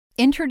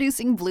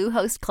Introducing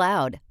Bluehost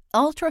Cloud,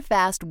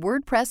 ultra-fast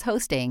WordPress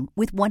hosting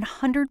with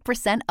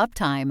 100%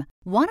 uptime.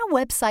 Want a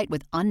website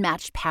with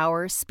unmatched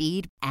power,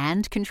 speed,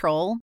 and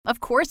control? Of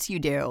course you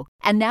do.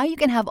 And now you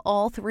can have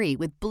all three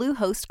with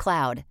Bluehost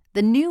Cloud,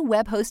 the new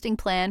web hosting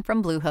plan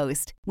from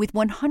Bluehost. With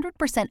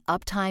 100%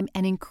 uptime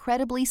and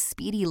incredibly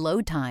speedy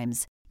load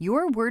times,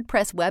 your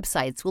WordPress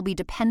websites will be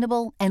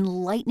dependable and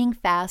lightning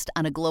fast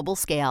on a global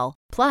scale.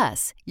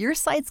 Plus, your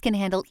sites can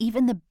handle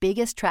even the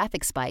biggest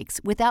traffic spikes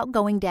without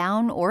going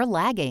down or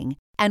lagging.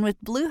 And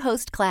with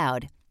Bluehost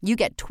Cloud, you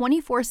get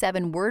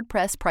 24/7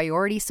 WordPress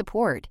priority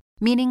support,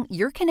 meaning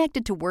you're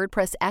connected to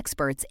WordPress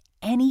experts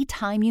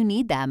anytime you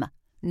need them.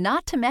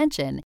 Not to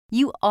mention,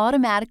 you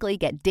automatically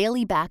get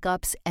daily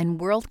backups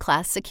and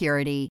world-class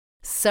security.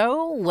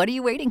 So, what are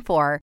you waiting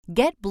for?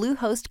 Get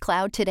Bluehost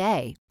Cloud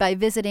today by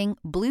visiting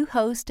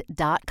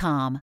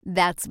Bluehost.com.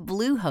 That's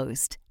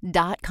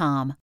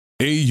Bluehost.com.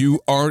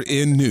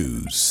 AURN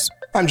News.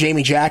 I'm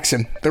Jamie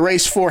Jackson. The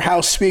race for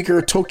House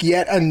Speaker took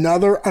yet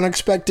another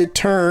unexpected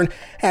turn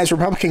as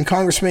Republican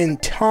Congressman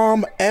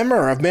Tom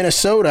Emmer of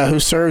Minnesota,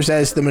 who serves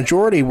as the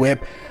majority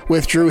whip,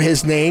 withdrew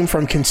his name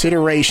from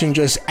consideration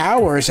just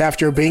hours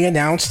after being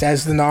announced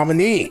as the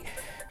nominee.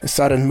 The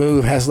sudden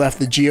move has left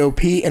the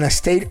GOP in a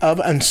state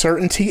of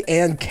uncertainty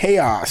and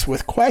chaos,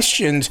 with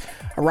questions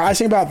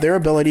arising about their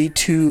ability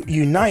to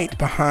unite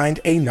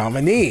behind a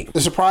nominee. The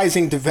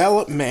surprising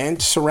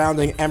development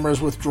surrounding Emmer's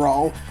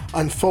withdrawal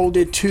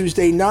unfolded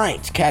Tuesday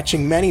night,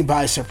 catching many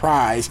by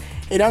surprise.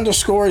 It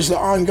underscores the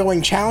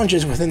ongoing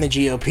challenges within the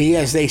GOP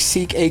as they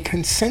seek a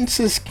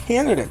consensus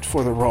candidate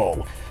for the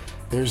role.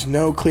 There's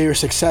no clear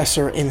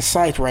successor in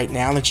sight right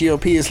now. The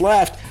GOP is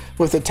left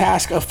with the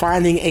task of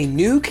finding a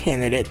new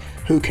candidate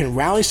who can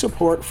rally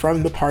support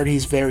from the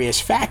party's various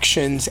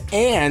factions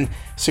and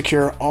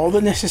secure all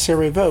the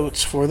necessary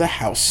votes for the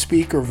House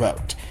Speaker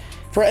vote.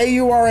 For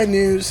AURN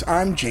News,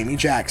 I'm Jamie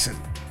Jackson.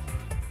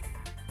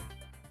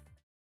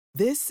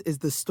 This is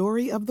the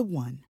story of the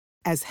one.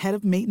 As head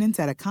of maintenance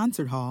at a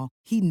concert hall,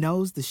 he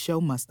knows the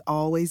show must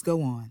always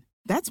go on.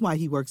 That's why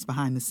he works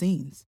behind the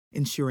scenes,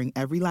 ensuring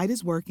every light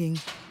is working,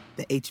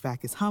 the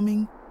HVAC is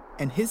humming,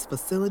 and his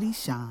facility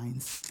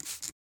shines.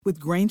 With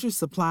Grainger's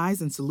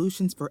supplies and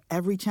solutions for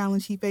every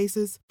challenge he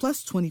faces,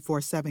 plus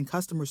 24/7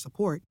 customer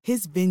support,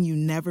 his venue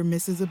never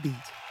misses a beat.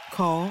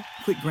 Call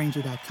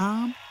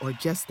quickgrainger.com or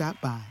just stop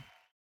by.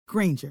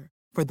 Grainger,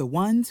 for the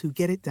ones who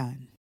get it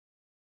done.